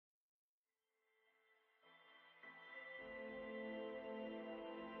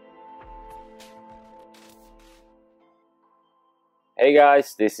Hey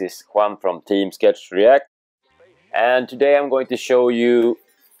guys, this is Juan from Team Sketch React, and today I'm going to show you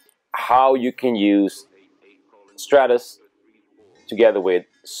how you can use Stratos together with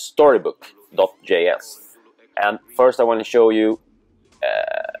Storybook.js. And first I want to show you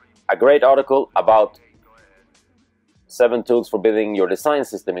a great article about 7 tools for building your design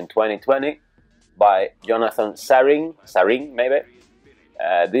system in 2020 by Jonathan Saring maybe.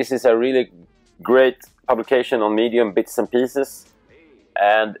 This is a really great publication on Medium Bits and Pieces,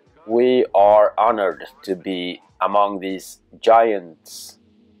 and we are honored to be among these giants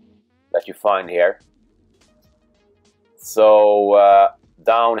that you find here. So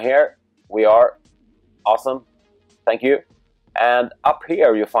down here we are. Awesome, thank you. And up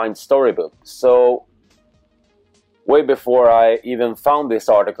here you find Storybook. So way before I even found this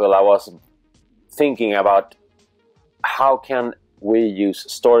article, I was thinking about how can we use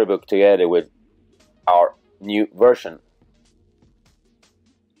Storybook together with our new version.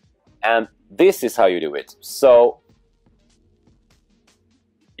 And this is how you do it. So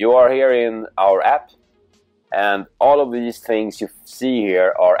you are here in our app, and all of these things you see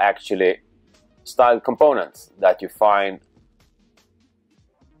here are actually styled components that you find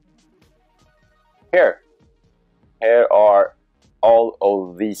here. Here are all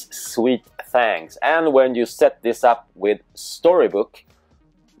of these sweet things. And when you set this up with Storybook,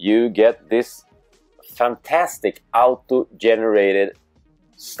 you get this fantastic auto-generated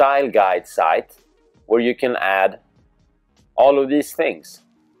style guide site where you can add all of these things.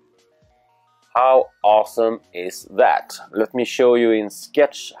 How awesome is that? Let me show you in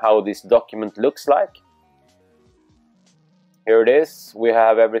Sketch how this document looks like. Here it is. We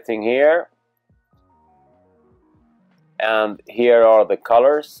have everything here, and here are the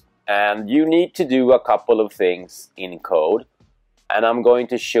colors, and you need to do a couple of things in code, and I'm going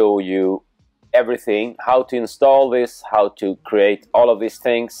to show you everything, how to install this, how to create all of these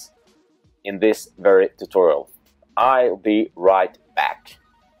things in this very tutorial. I'll be right back.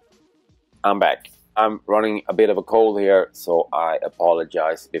 I'm back. I'm running a bit of a cold here, so I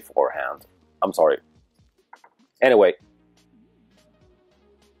apologize beforehand. I'm sorry. Anyway,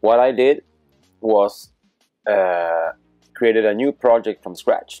 what I did was created a new project from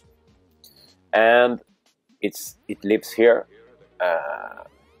scratch, and it lives here.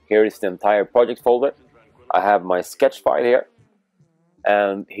 Here is the entire project folder. I have my sketch file here,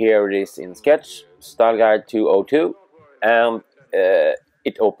 and here it is in Sketch, Style Guide 202, and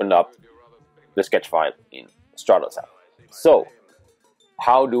it opened up the sketch file in Stratos app. So,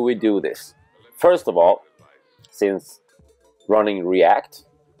 how do we do this? First of all, since running React,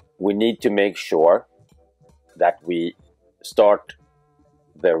 we need to make sure that we start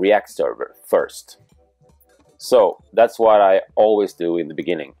the React server first. So that's what I always do in the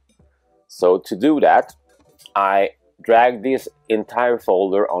beginning. So to do that, I drag this entire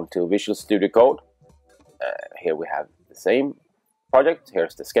folder onto Visual Studio Code. Here we have the same project.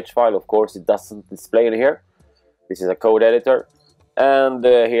 Here's the sketch file. Of course, it doesn't display it here. This is a code editor. And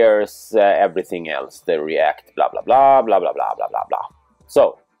here's everything else, the React, blah, blah, blah, blah, blah, blah, blah, blah, blah.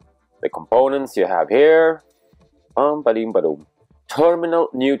 So the components you have here, terminal,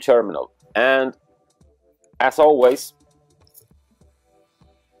 new terminal. And as always,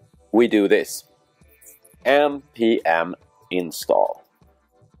 we do this, npm install.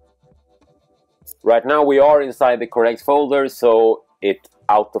 Right now we are inside the correct folder, so it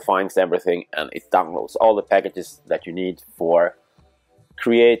auto-finds everything and it downloads all the packages that you need for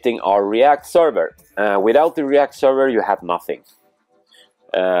creating our React server. Without the React server you have nothing.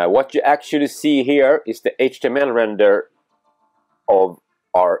 What you actually see here is the HTML render of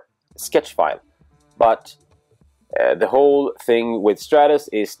our sketch file, but the whole thing with Stratos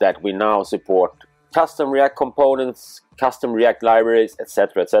is that we now support custom React components, custom React libraries,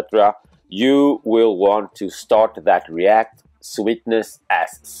 etc., etc. You will want to start that React sweetness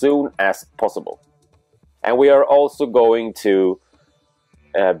as soon as possible. And we are also going to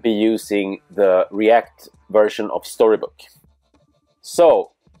be using the React version of Storybook.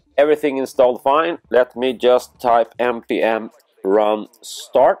 So everything installed fine. Let me just type npm run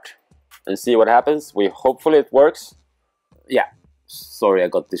start and see what happens. Hopefully it works. Yeah, sorry, I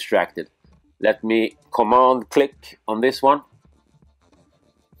got distracted. Let me command click on this one,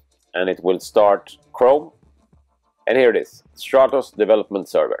 and it will start Chrome. And here it is, Stratos development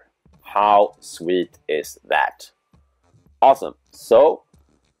server. How sweet is that? Awesome. So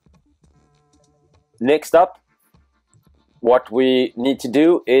next up, what we need to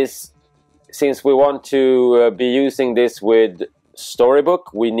do is, since we want to be using this with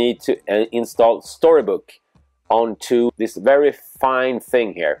Storybook, we need to install Storybook onto this very fine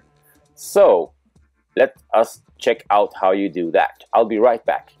thing here. So let us check out how you do that. I'll be right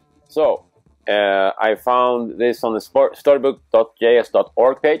back. So I found this on the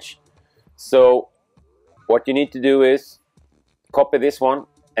Storybook.js.org page. So what you need to do is copy this one,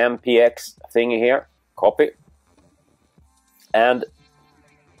 mpx thingy here, copy, and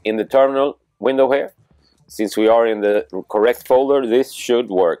in the terminal window here, since we are in the correct folder, this should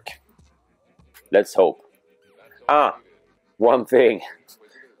work. Let's hope. One thing.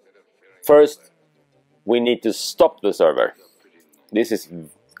 First, we need to stop the server. This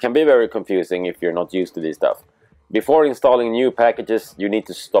can be very confusing if you're not used to this stuff. Before installing new packages, you need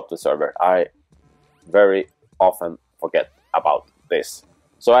to stop the server. I very often forget about this.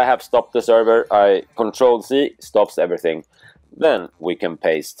 So I have stopped the server. I Control-C stops everything. Then we can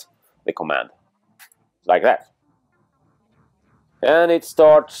paste the command like that. And it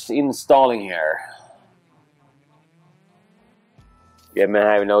starts installing here. You may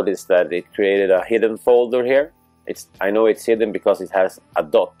have noticed that it created a hidden folder here. I know it's hidden because it has a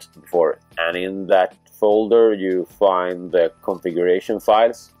dot before it. And in that folder you find the configuration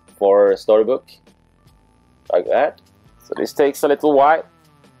files for Storybook. Like that. So this takes a little while,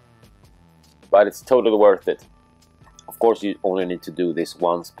 but it's totally worth it. Of course, you only need to do this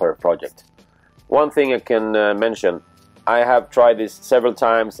once per project. One thing I can mention, I have tried this several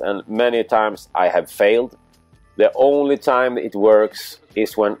times, and many times I have failed. The only time it works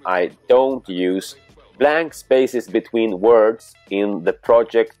is when I don't use blank spaces between words in the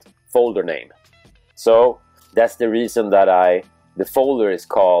project folder name. So that's the reason that the folder is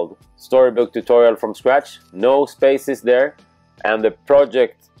called Storybook Tutorial from Scratch, no spaces there, and the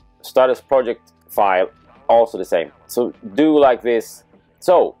status project file also the same. So do like this.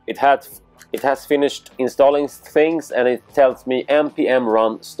 So it has finished installing things, and it tells me npm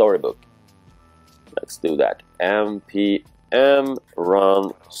run storybook. Let's do that. npm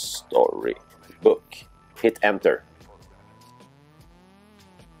run storybook. Hit enter.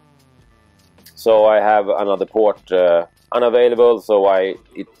 So I have another port unavailable, so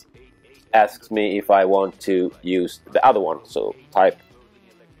it asks me if I want to use the other one. So type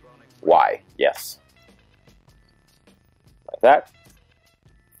Y, yes. Like that.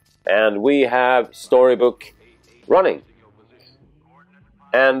 And we have Storybook running.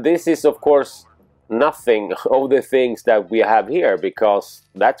 And this is of course nothing of the things that we have here, because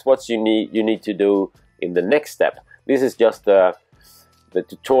that's what you need to do in the next step. This is just the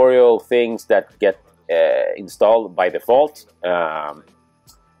tutorial things that get installed by default.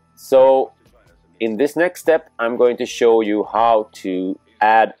 So in this next step, I'm going to show you how to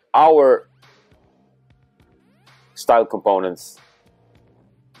add our style components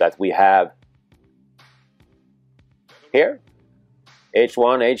that we have here,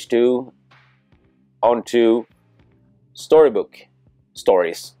 H1, H2, onto Storybook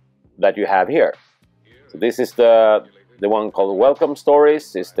stories that you have here. So this is the one called Welcome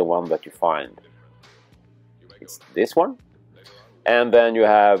Stories, is the one that you find. It's this one. And then you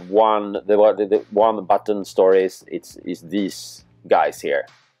have the one button stories, is these guys here.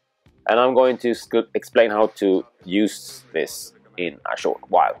 And I'm going to explain how to use this in a short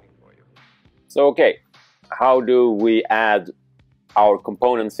while. So okay, how do we add our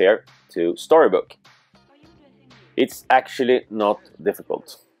components here to Storybook? It's actually not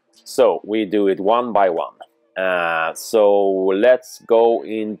difficult. So we do it one by one. So let's go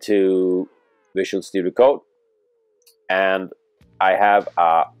into Visual Studio Code, and I have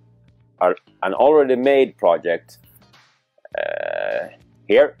an already made project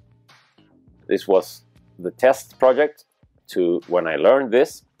here. This was the test project to when I learned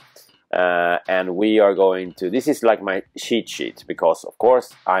this, and we are going to, this is like my cheat sheet, because of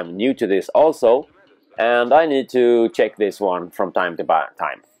course I'm new to this also, and I need to check this one from time to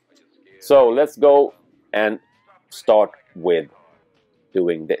time. So let's go and start with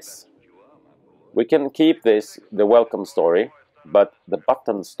doing this. We can keep this, the welcome story, but the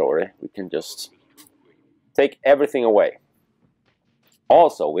button story, we can just take everything away.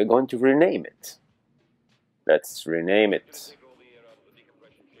 Also, we're going to rename it. Let's rename it.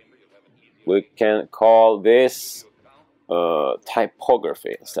 We can call this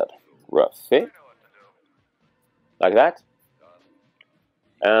typography instead. Graphy. Like that.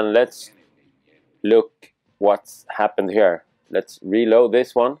 And let's look what's happened here. Let's reload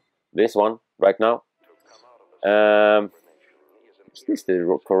this one right now. Is this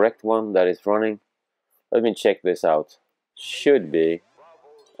the correct one that is running? Let me check this out. Should be.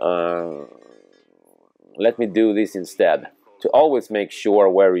 Let me do this instead. To always make sure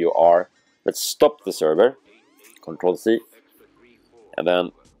where you are, let's stop the server. Control-C. And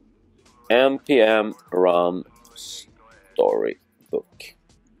then npm run storybook.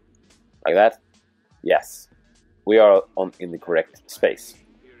 Like that. Yes, we are in the correct space.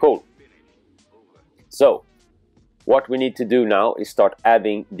 Cool. So what we need to do now is start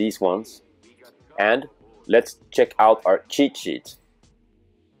adding these ones, and let's check out our cheat sheet.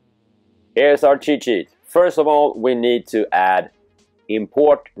 Here's our cheat sheet. First of all, we need to add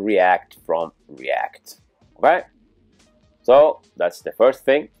import React from React. Okay, so that's the first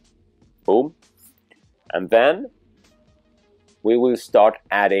thing. Boom. And then we will start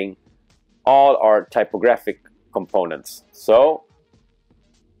adding all our typographic components. So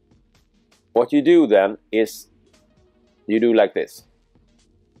what you do then is you do like this.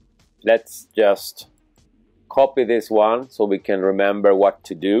 Let's just copy this one so we can remember what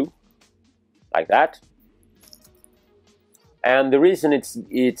to do, like that. And the reason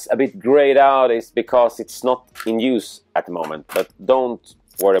it's a bit grayed out is because it's not in use at the moment, but don't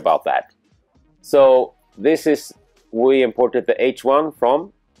worry about that. So this is, we imported the H1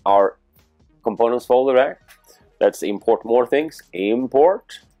 from our components folder there. Let's import more things.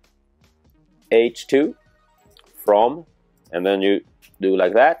 Import H2 from, and then you do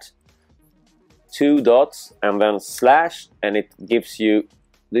like that, 2 dots and then slash, and it gives you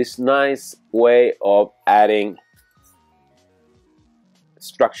this nice way of adding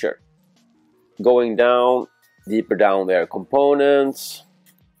structure. Going down, deeper down there, components,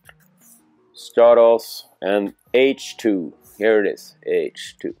 Stratos, and H2. Here it is,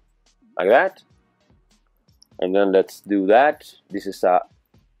 H2. Like that. And then let's do that. This is a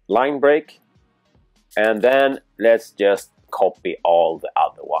line break. And then let's just copy all the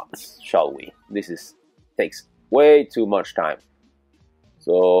other ones, shall we? This takes way too much time.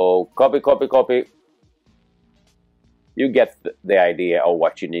 So copy, copy, copy. You get the idea of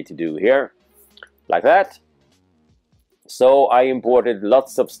what you need to do here, like that. So I imported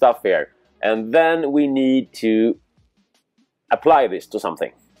lots of stuff here, and then we need to apply this to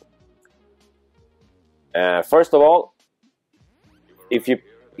something. First of all, if you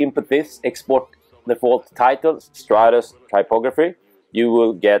input this, export default title, Stratos Typography, you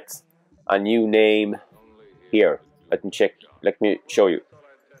will get a new name here. Let me check, let me show you.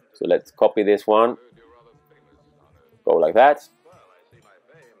 So let's copy this one, go like that.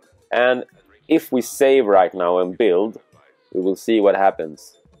 And if we save right now and build, we will see what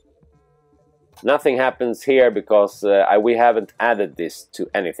happens. Nothing happens here because we haven't added this to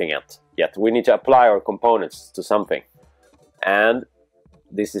anything yet. We need to apply our components to something. And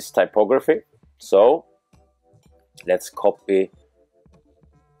this is typography. So let's copy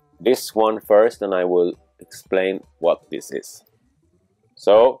this one first, and I will explain what this is.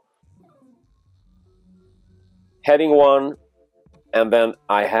 So heading 1, and then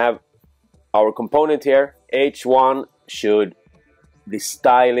I have our component here. H1 should be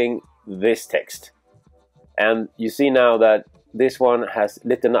styling this text, and you see now that this one has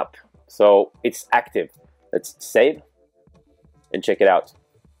lit up, so it's active. Let's save and check it out.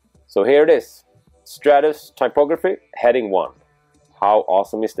 So here it is, Stratos Typography, heading 1. How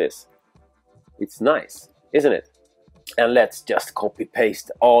awesome is this? It's nice, isn't it? And let's just copy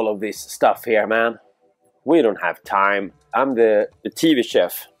paste all of this stuff here, man. We don't have time. I'm the TV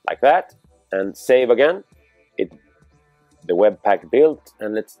chef, like that, and save again. The Webpack built,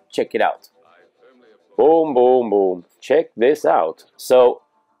 and let's check it out. Boom, boom, boom. Check this out. So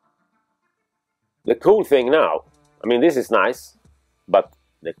the cool thing now, I mean, this is nice, but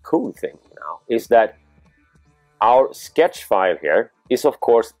the cool thing now is that our sketch file here is of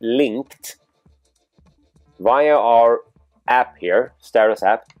course linked via our app here, Stratos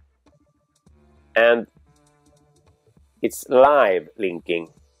app, and it's live linking.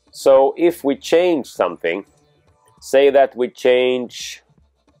 So if we change something, say that we change,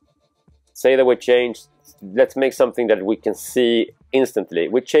 let's make something that we can see instantly.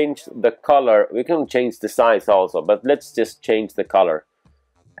 We change the color, we can change the size also, but let's just change the color.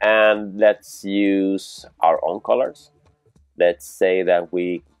 And let's use our own colors. Let's say that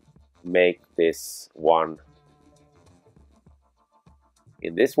we make this one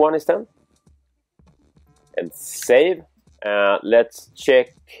in this one instead. And save. Let's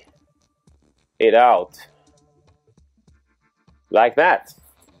check it out. Like that.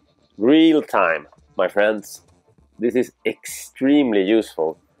 Real time, my friends. This is extremely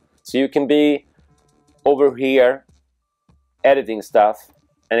useful. So you can be over here editing stuff,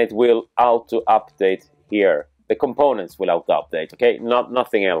 and it will auto-update here. The components will auto-update, okay?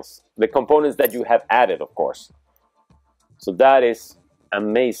 Nothing else. The components that you have added, of course. So that is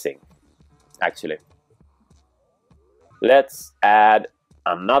amazing, actually. Let's add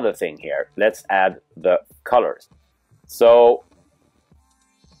another thing here. Let's add the colors. So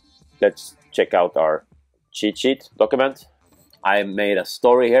let's check out our cheat sheet document. I made a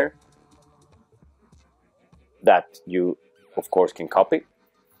story here. that you of course can copy.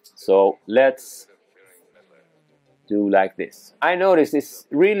 So let's do like this. I noticed it's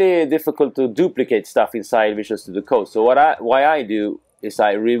really difficult to duplicate stuff inside Visual Studio Code. So why I do is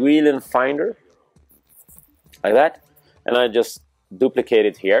I reveal in Finder like that, and I just duplicate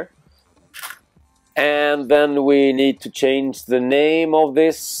it here. And then we need to change the name of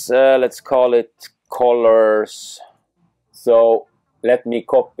this. Let's call it colors. So let me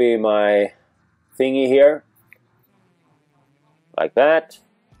copy my thingy here like that,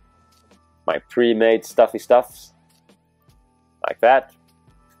 my pre-made stuffy stuffs like that.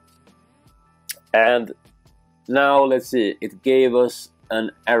 And now let's see, it gave us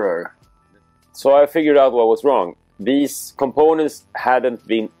an error. So I figured out what was wrong. These components hadn't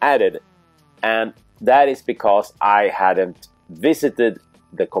been added, and that is because I hadn't visited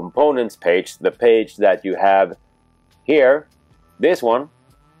the components page, the page that you have here. This one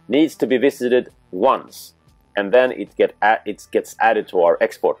needs to be visited once, and then it gets added to our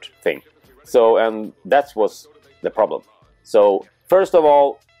export thing. So, and that was the problem. So first of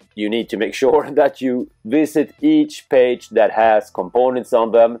all, you need to make sure that you visit each page that has components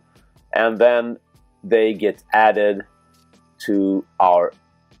on them, and then they get added to our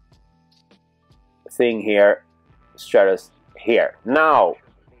thing here, Stratos here. Now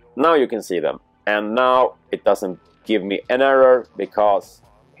you can see them, and now it doesn't give me an error because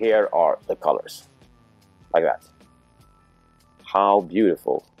here are the colors like that. How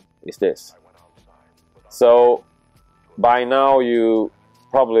beautiful is this? So by now you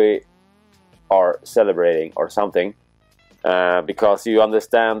probably are celebrating or something, because you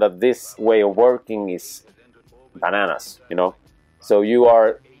understand that this way of working is bananas, you know. So you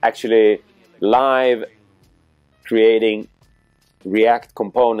are actually live creating React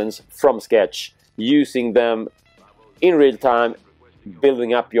components from Sketch, using them in real time,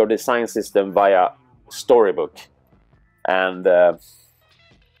 building up your design system via Storybook. And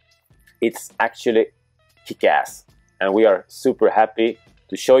it's actually kick-ass, and we are super happy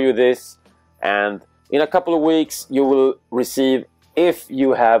to show you this. And in a couple of weeks you will receive, if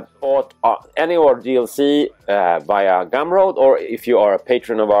you have bought any of our DLC via Gumroad, or if you are a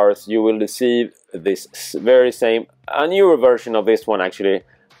patron of ours, you will receive this very same, a newer version of this one actually,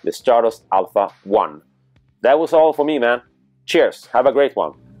 the Stratos Alpha 1. That was all for me, man. Cheers, have a great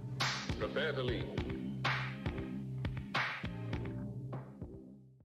one. Prepare to leave.